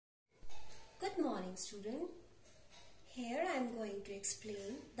morning, student. Here I am going to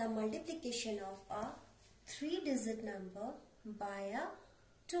explain the multiplication of a 3-digit number by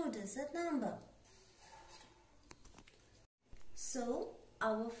a 2-digit number. So,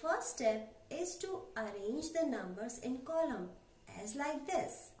 our first step is to arrange the numbers in column as like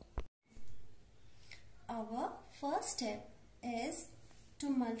this. Our first step is to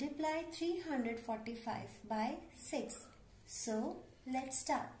multiply 345 by 6. So, let's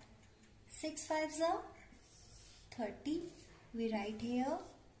start. 6 5s are 30. We write here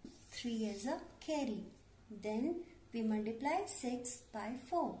 3 as a carry. Then we multiply 6 by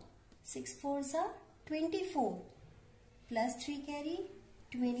 4. 6 4s are 24. Plus 3 carry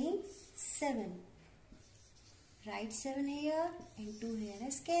 27. Write 7 here and 2 here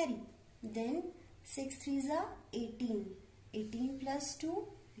as carry. Then 6 3s are 18. 18 plus 2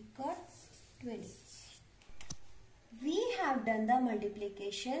 we got 20. We have done the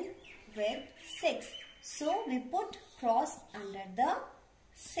multiplication with 6. So we put cross under the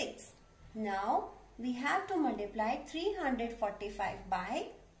 6. Now we have to multiply 345 by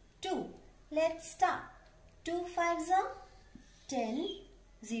 2. Let's start. 2 5s are 10.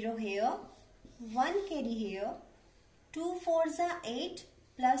 0 here. 1 carry here. 2 4s are 8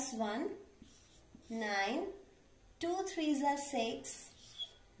 plus 1. 9. 2 3s are 6.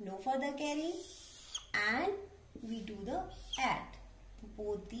 No further carry. And we do the add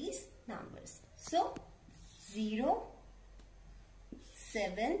both these numbers. So 0,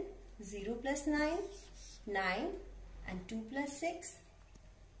 7, 0 plus 9, 9 and 2 plus 6,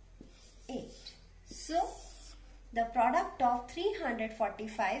 8. So the product of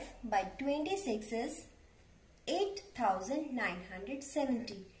 345 by 26 is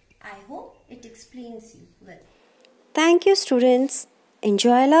 8,970. I hope it explains you well. Thank you, students.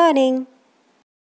 Enjoy learning.